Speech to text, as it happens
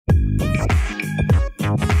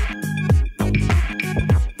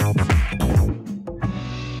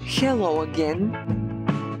Hello again!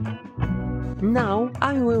 Now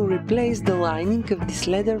I will replace the lining of this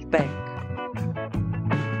leather bag.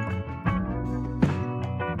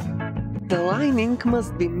 The lining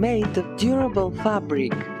must be made of durable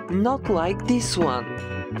fabric, not like this one.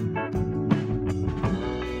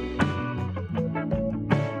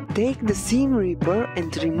 Take the seam ripper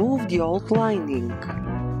and remove the old lining.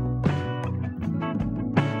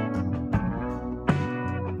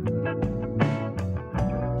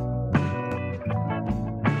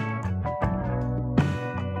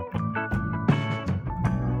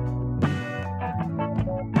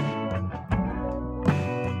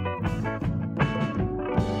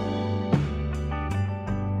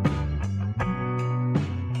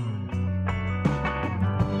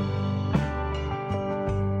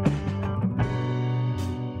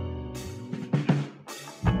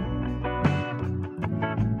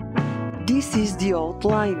 This is the old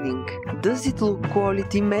lining. Does it look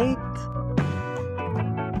quality made?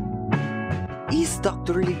 Is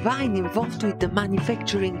Dr. Levine involved with the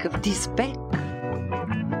manufacturing of this bag?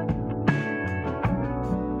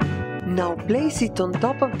 Now place it on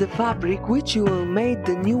top of the fabric which you will make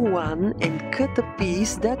the new one and cut a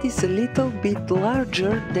piece that is a little bit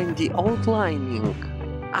larger than the old lining.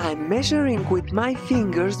 I'm measuring with my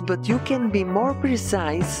fingers, but you can be more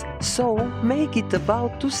precise, so make it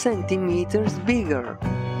about 2 centimeters bigger.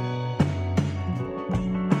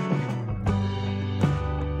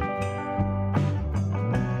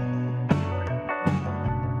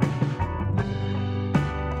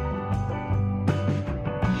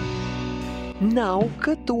 Now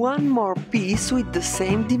cut one more piece with the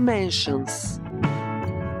same dimensions.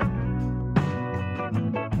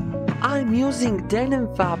 I'm using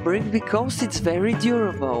denim fabric because it's very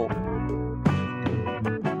durable.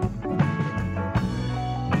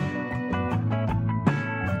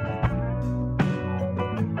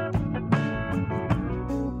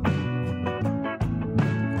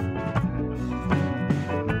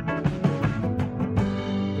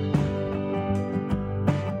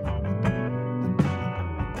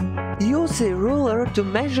 Use a ruler to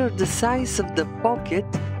measure the size of the pocket,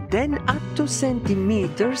 then add 2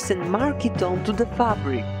 centimeters and mark it onto the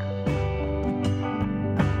fabric.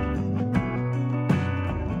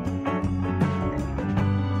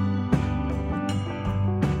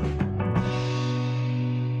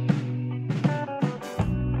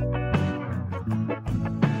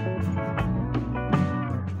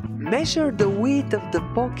 Measure the width of the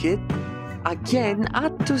pocket, again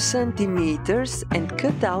add 2 centimeters and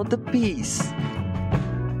cut out the piece.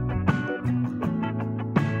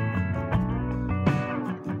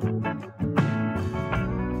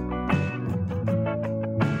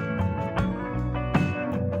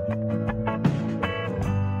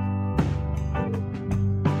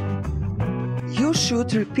 You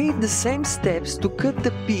should repeat the same steps to cut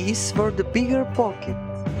the piece for the bigger pocket.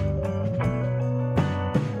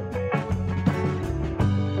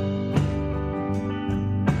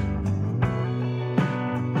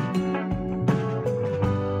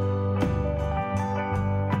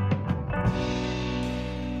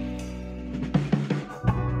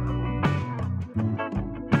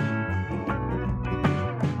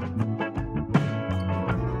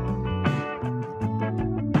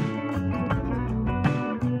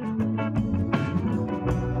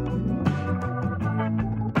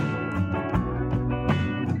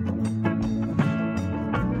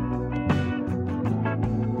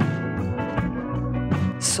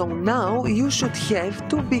 So now you should have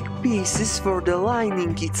 2 big pieces for the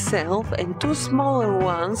lining itself and 2 smaller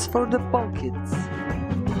ones for the pockets.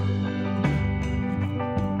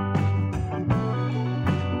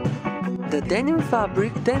 The denim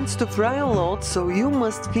fabric tends to fry a lot, so you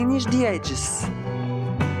must finish the edges.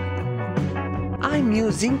 I'm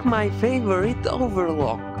using my favorite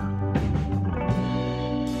overlock.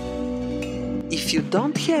 If you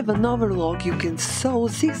don't have an overlock, you can sew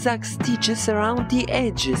zigzag stitches around the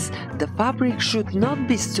edges. The fabric should not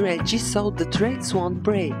be stretchy so the threads won't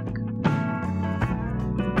break.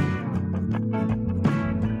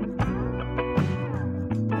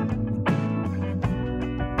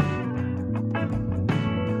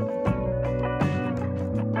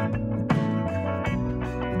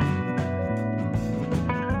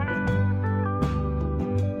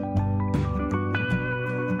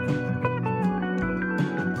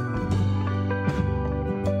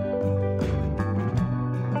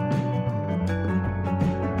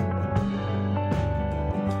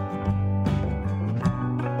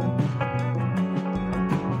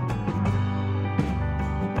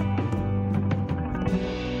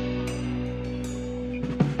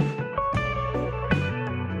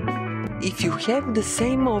 If you have the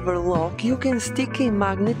same overlock, you can stick a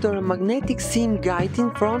magnet or a magnetic seam guide in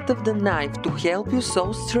front of the knife to help you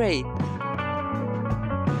sew straight.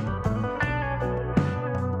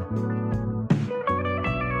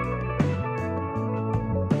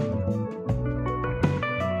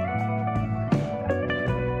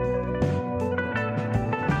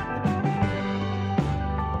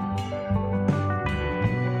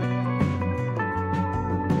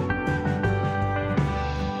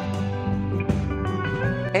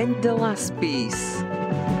 And the last piece.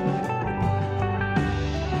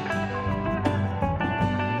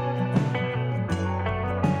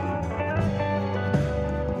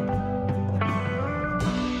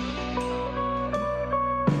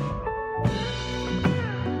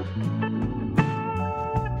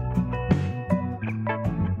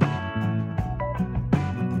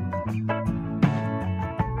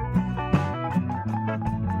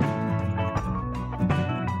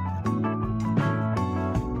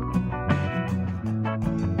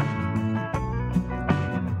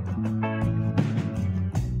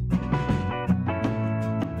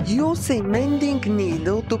 Use a mending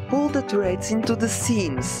needle to pull the threads into the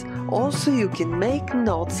seams. Also, you can make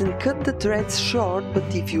knots and cut the threads short, but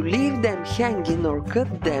if you leave them hanging or cut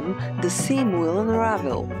them, the seam will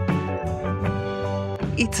unravel.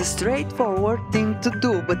 It's a straightforward thing to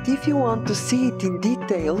do, but if you want to see it in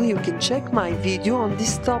detail, you can check my video on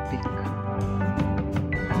this topic.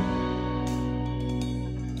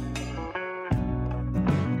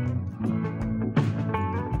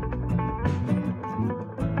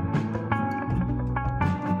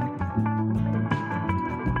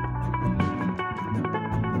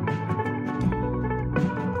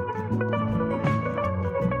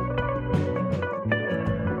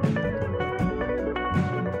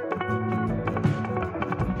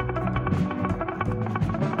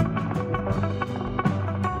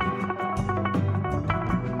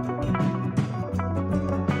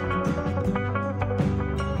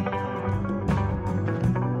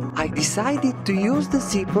 I decided to use the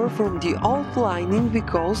zipper from the old lining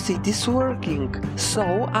because it is working,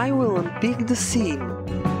 so I will unpick the seam.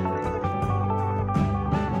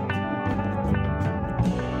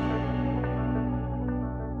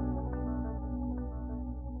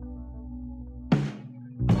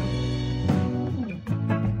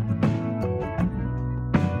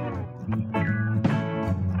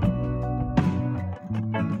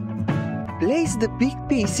 Place the big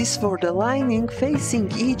pieces for the lining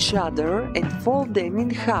facing each other and fold them in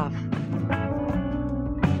half.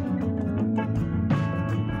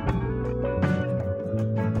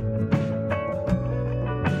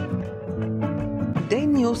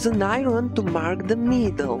 Then use an iron to mark the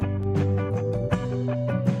middle.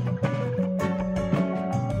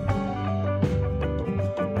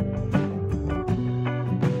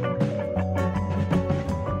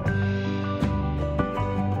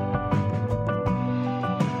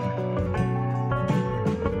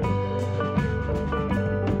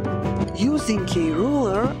 Using a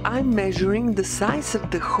ruler, I'm measuring the size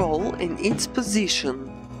of the hole and its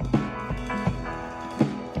position.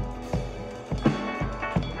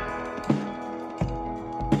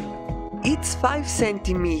 It's 5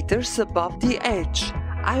 centimeters above the edge.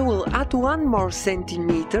 I will add 1 more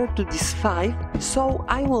centimeter to this 5, so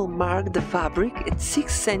I will mark the fabric at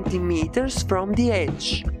 6 centimeters from the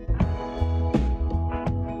edge.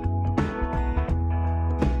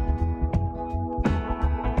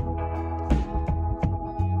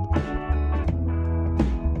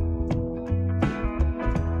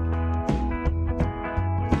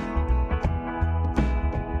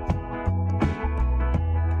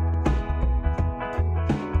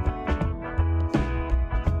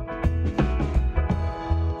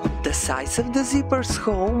 The size of the zipper's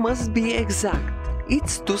hole must be exact.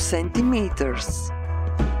 It's 2 centimeters.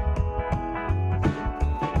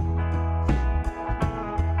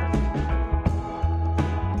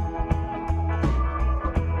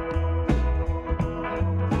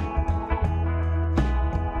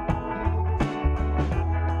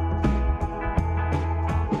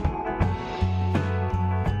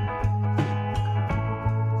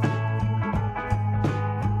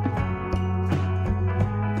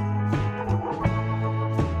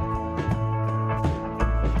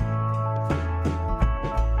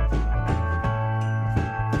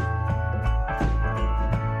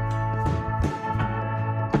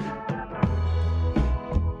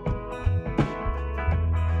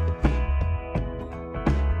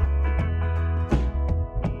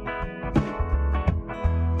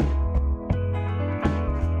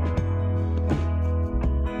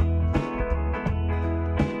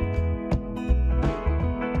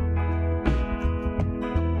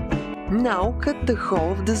 Now cut the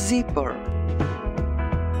hole of the zipper.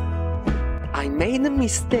 I made a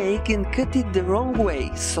mistake and cut it the wrong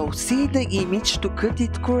way, so see the image to cut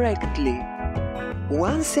it correctly.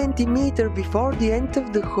 1 centimeter before the end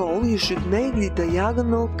of the hole you should make the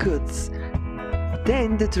diagonal cuts.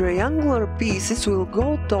 Then the triangular pieces will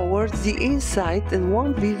go towards the inside and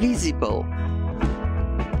won't be visible.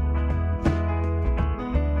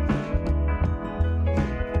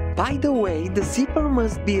 By the way, the zipper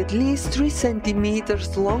must be at least 3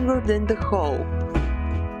 centimeters longer than the hole.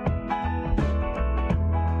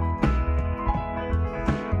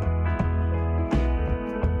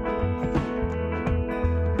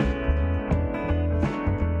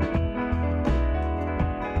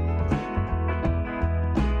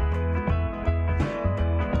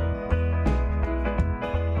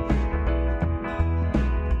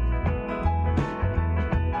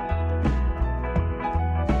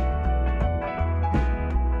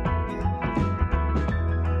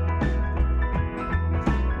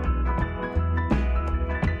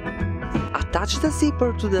 Attach the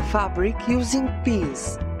zipper to the fabric using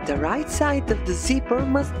pins. The right side of the zipper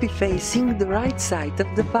must be facing the right side of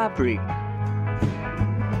the fabric.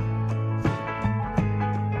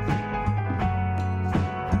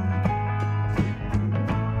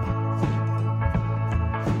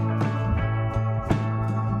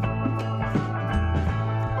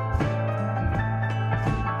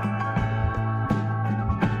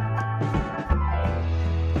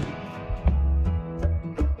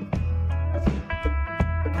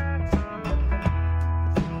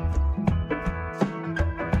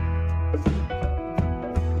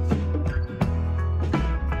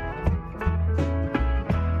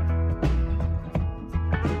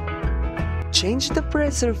 Change the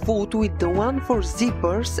presser foot with the one for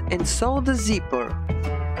zippers and sew the zipper.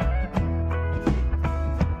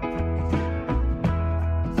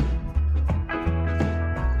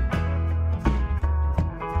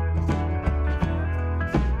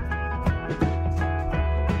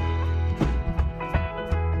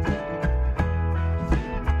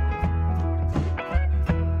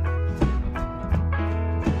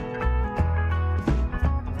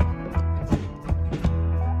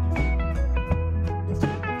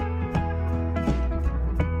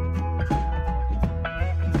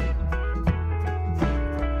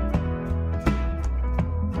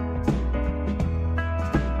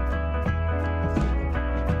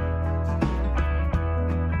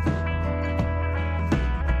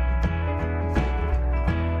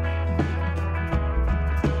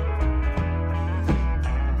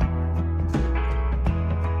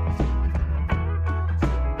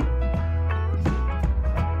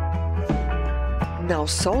 Now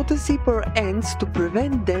sew the zipper ends to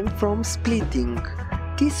prevent them from splitting.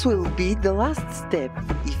 This will be the last step.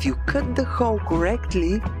 If you cut the hole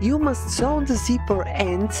correctly, you must sew the zipper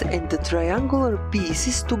ends and the triangular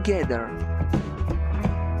pieces together.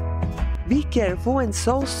 Be careful and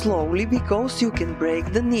sew slowly because you can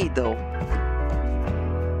break the needle.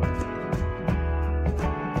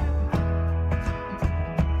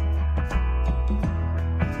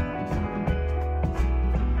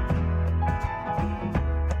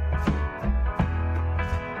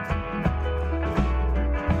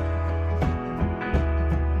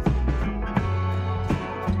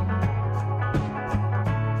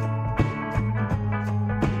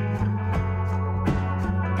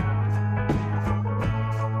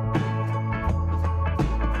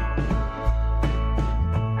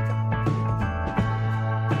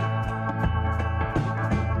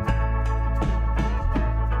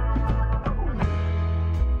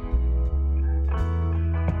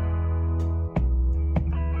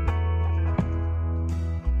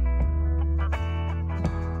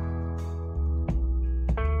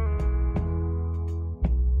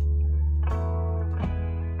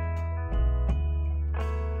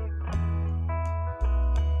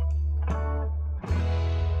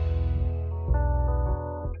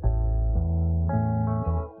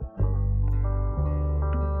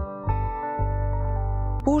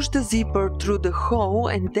 Push the zipper through the hole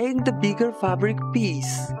and take the bigger fabric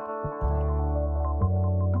piece.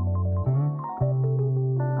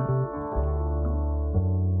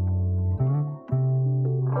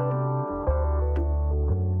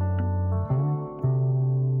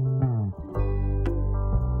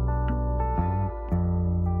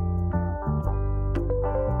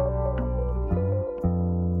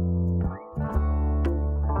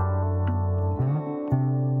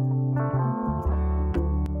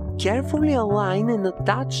 Carefully align and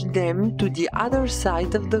attach them to the other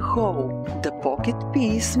side of the hole. The pocket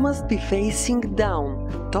piece must be facing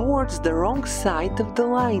down, towards the wrong side of the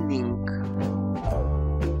lining.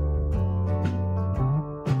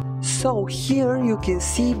 So here you can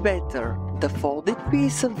see better the folded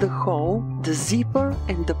piece of the hoe, the zipper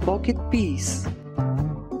and the pocket piece.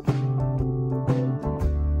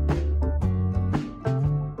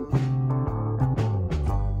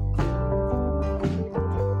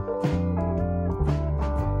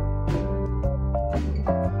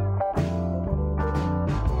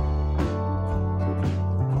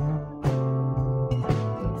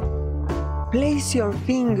 Place your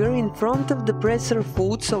finger in front of the presser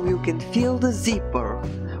foot so you can feel the zipper.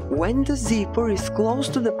 When the zipper is close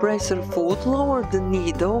to the presser foot, lower the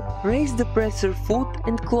needle, raise the presser foot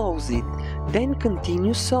and close it. Then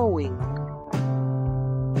continue sewing.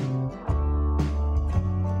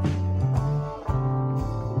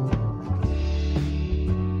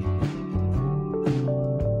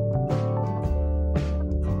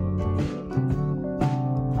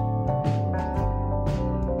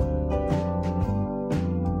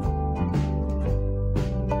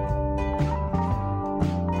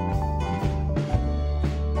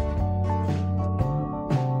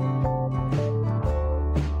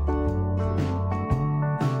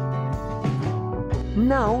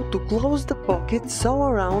 Now, to close the pocket, sew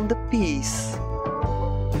around the piece.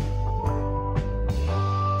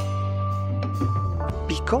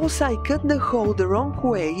 Because I cut the hole the wrong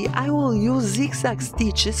way, I will use zigzag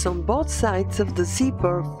stitches on both sides of the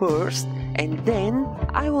zipper first, and then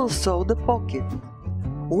I will sew the pocket.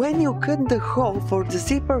 When you cut the hole for the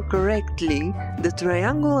zipper correctly, the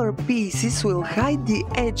triangular pieces will hide the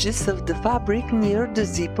edges of the fabric near the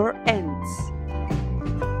zipper ends.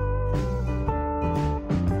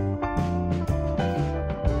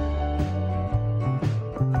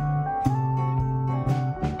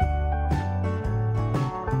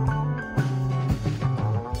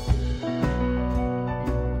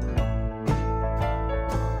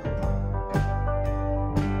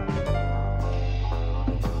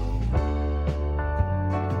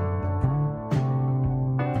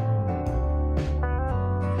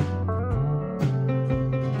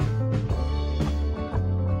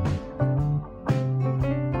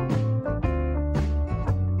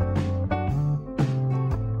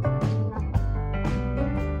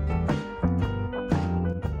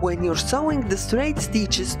 When you're sewing the straight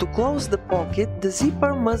stitches to close the pocket, the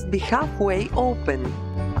zipper must be halfway open.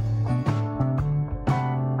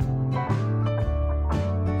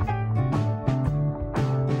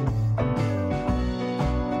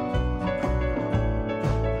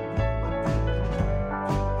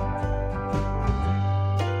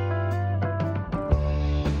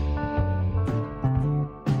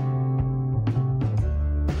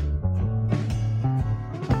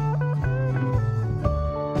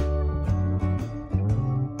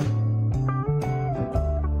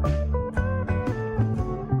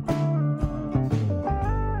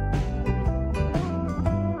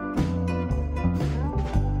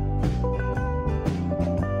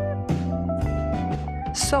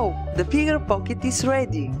 So, the bigger pocket is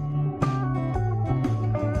ready.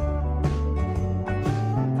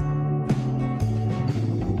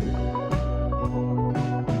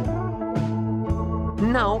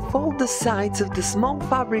 Now fold the sides of the small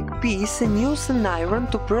fabric piece and use an iron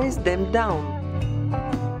to press them down.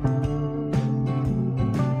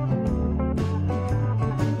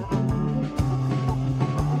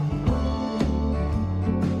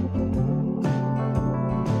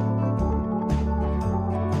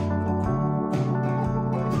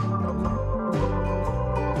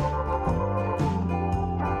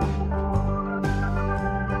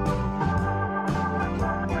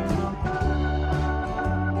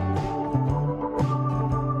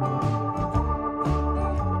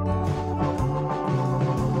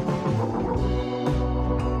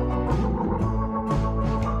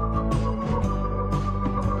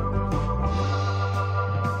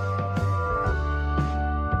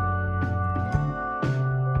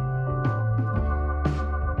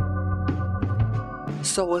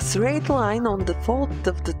 Sew a straight line on the fold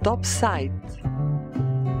of the top side.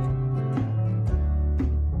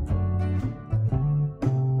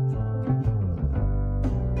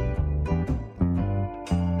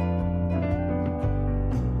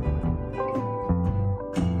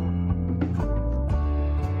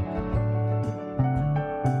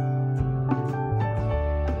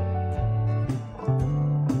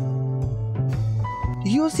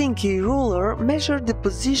 Using a ruler, measure the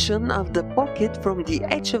position of the pocket from the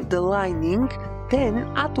edge of the lining,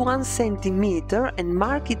 then add 1 cm and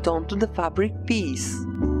mark it onto the fabric piece.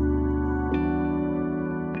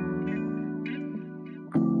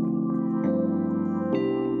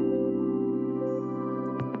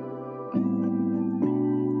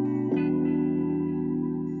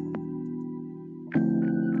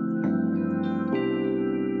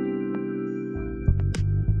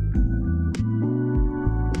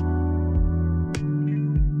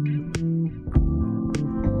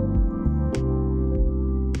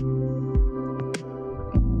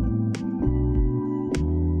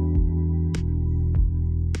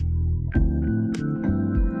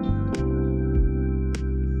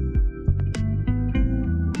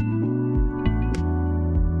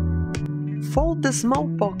 fold the small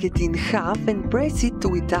pocket in half and press it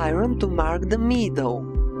with iron to mark the middle.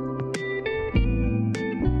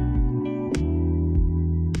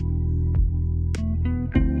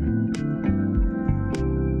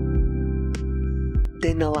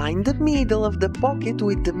 Then align the middle of the pocket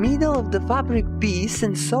with the middle of the fabric piece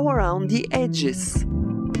and sew around the edges.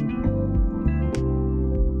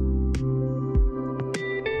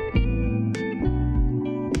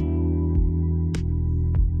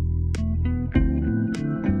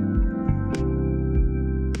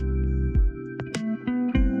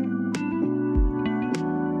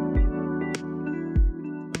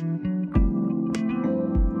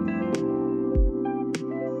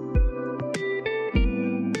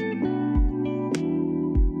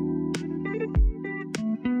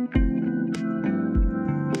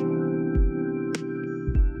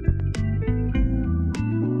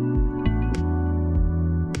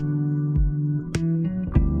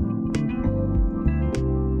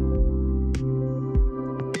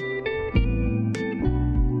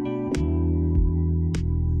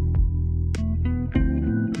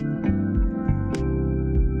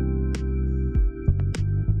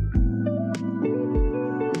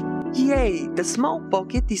 Yay! The small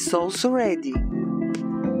pocket is also ready.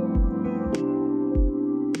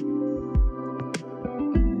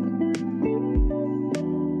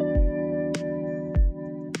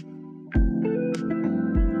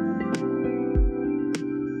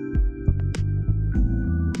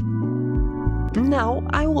 Now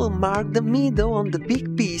I will mark the middle on the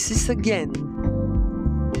big pieces again.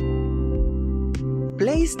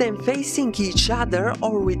 Place them facing each other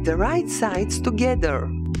or with the right sides together.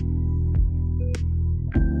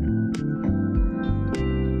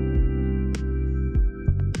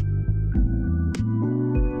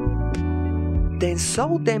 Then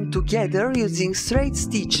sew them together using straight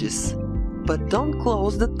stitches, but don't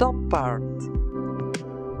close the top part.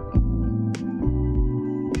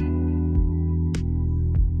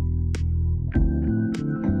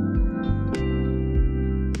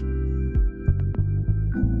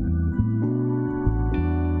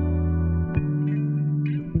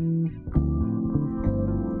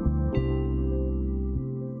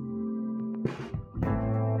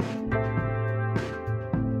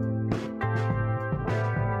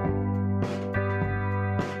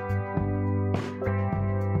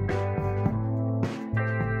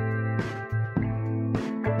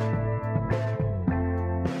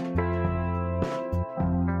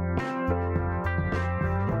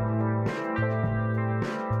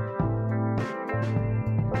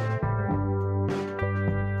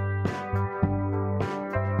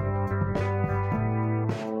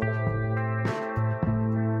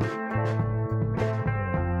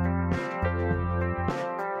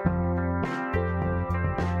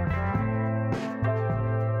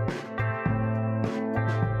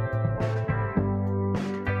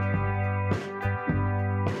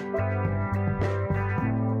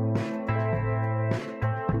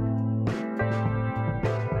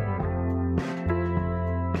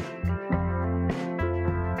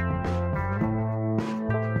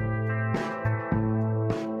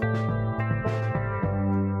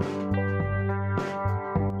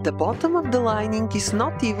 The bottom of the lining is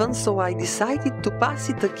not even, so I decided to pass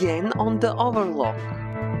it again on the overlock.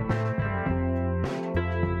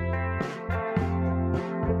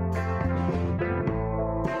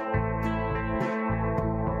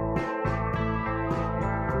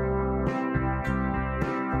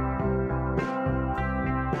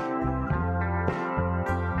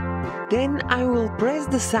 Then I will press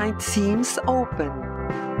the side seams open.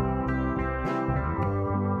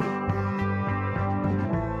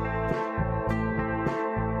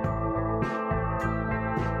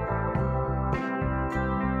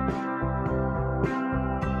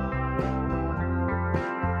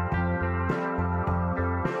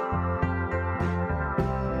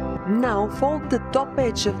 Now fold the top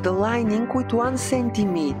edge of the lining with 1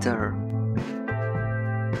 centimeter.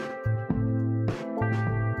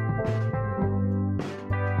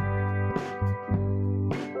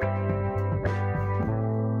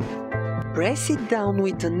 Press it down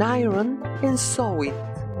with an iron and sew it.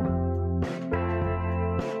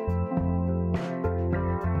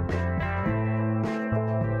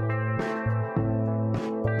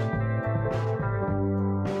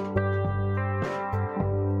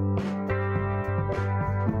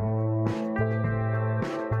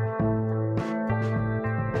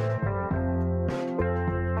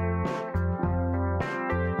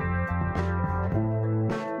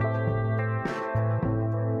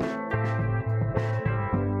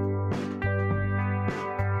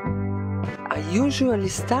 I usually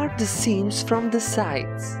start the seams from the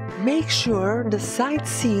sides, Make sure the side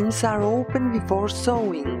seams are open before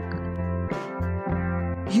sewing.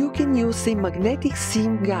 You can use a magnetic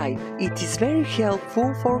seam guide. It is very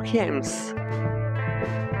helpful for hems.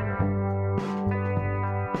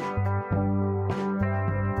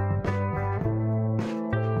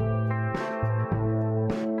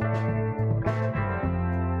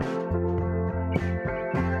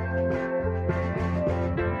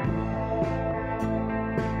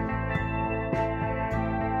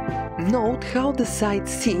 Note how the side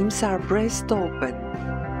seams are pressed open.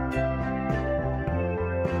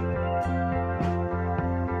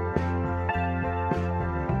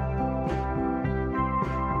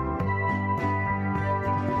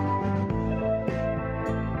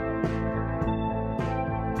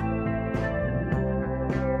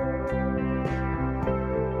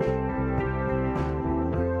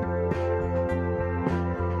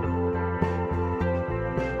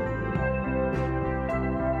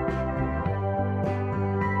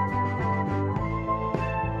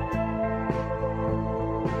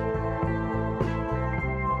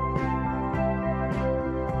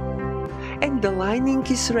 And the lining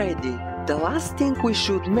is ready. The last thing we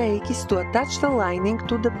should make is to attach the lining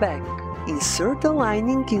to the back. Insert the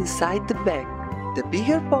lining inside the back. The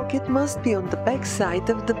bigger pocket must be on the back side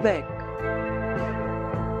of the back.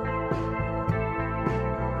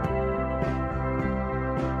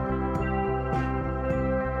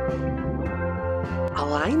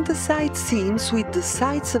 Align the side seams with the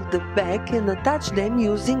sides of the back and attach them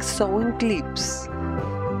using sewing clips.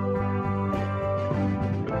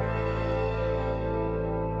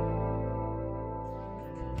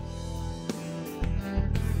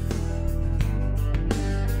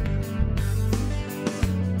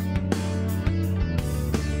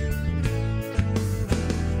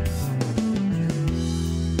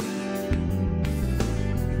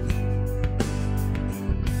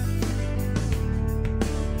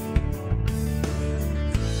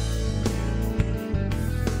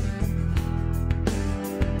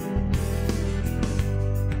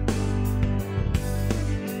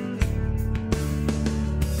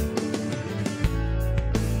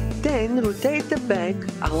 Then rotate the back,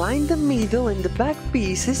 align the middle and the back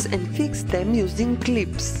pieces and fix them using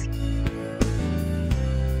clips.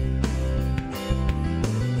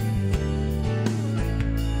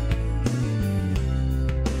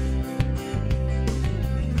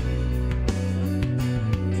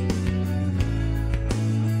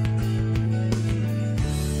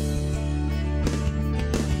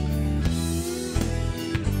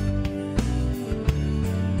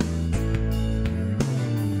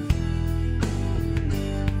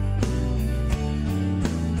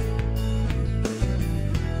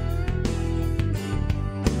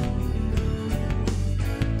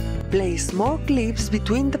 Place more clips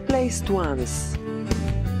between the placed ones.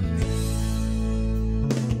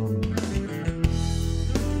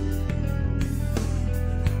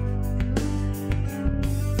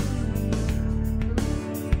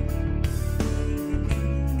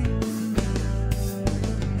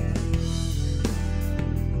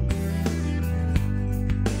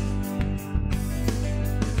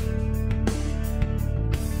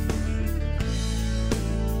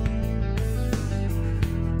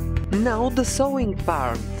 Now the sewing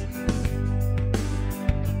part.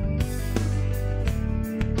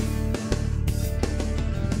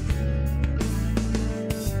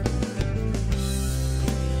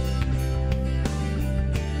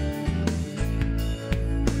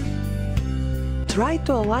 Try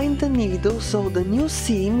to align the needle so the new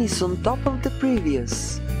seam is on top of the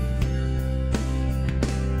previous.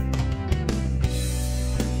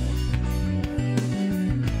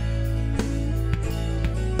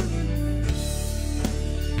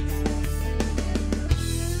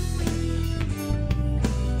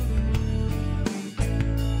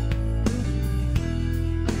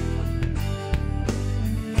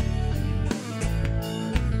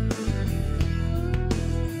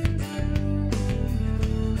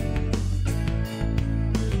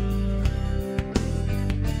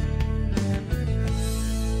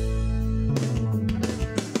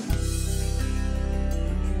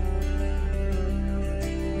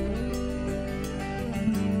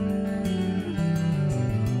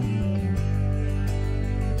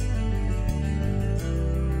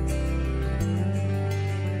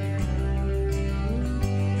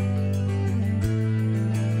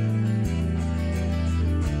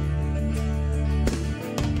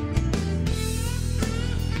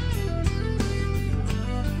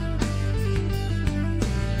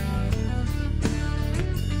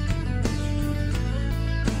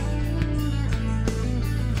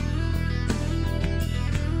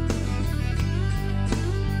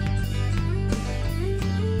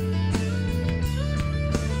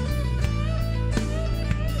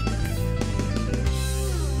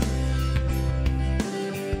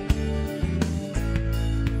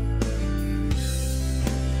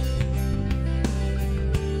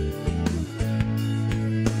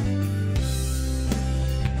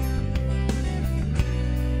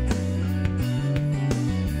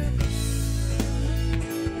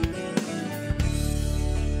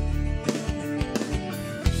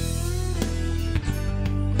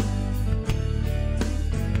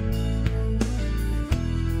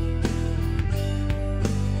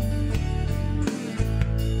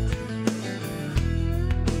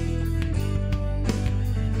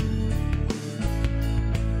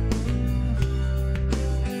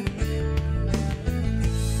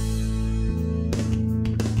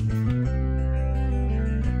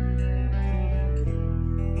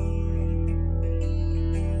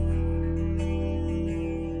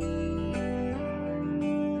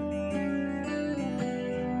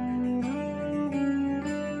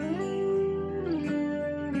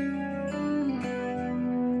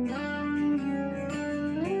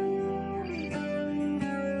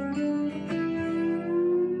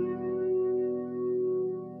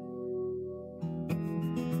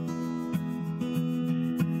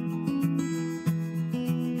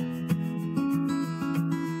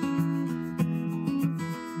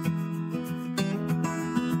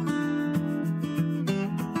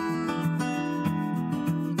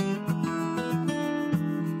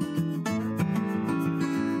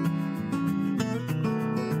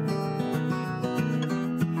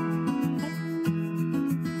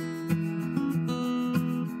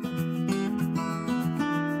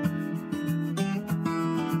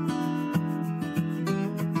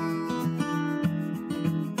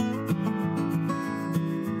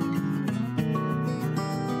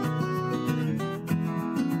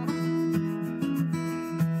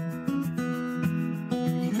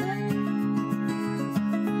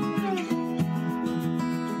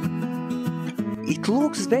 It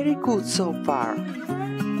looks very good so far.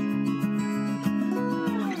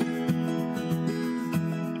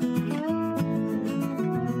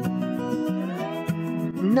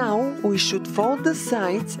 Now we should fold the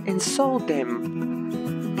sides and sew them.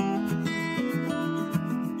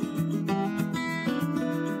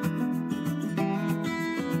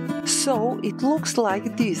 So it looks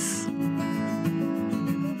like this.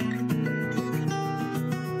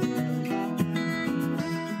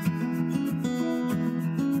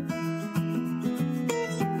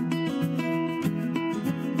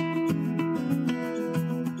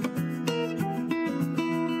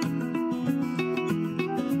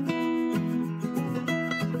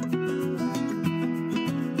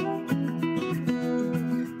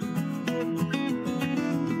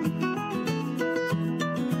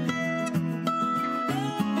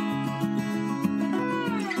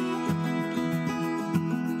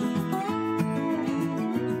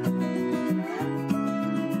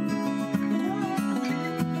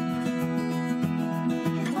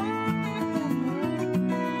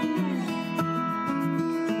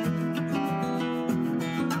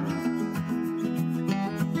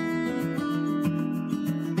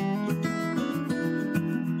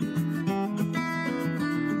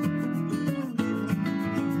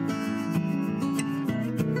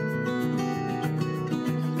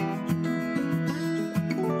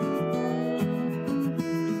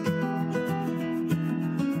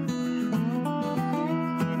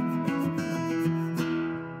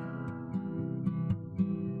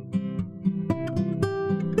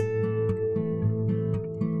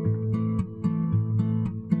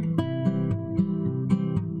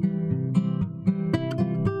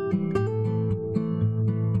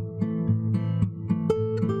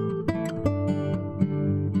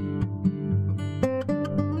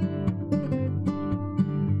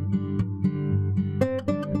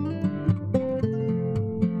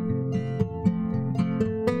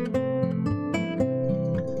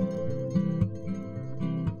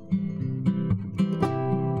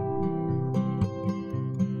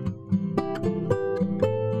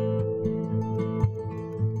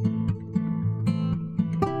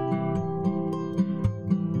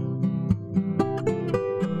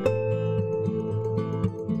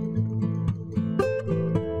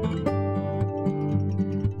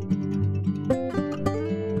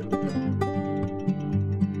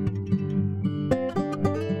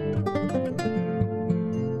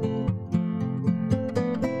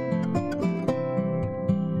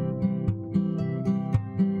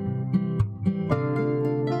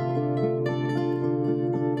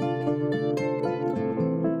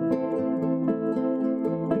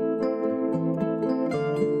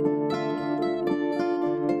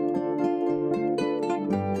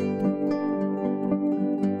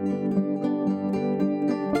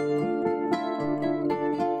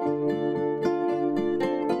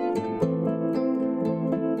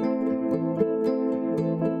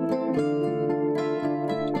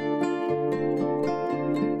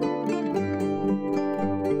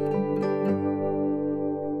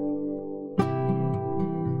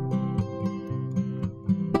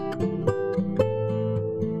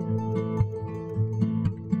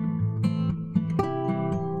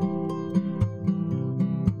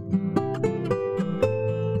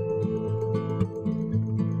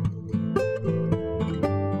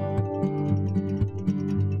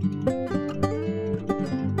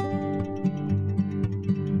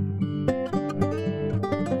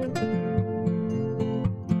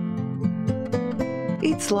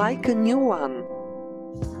 It's like a new one.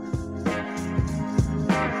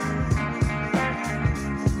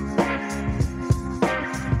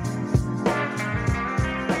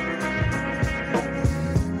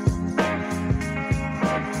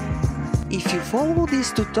 If you follow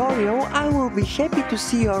this tutorial, I will be happy to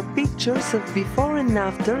see your pictures of before and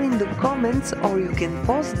after in the comments, or you can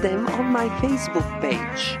post them on my Facebook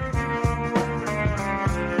page.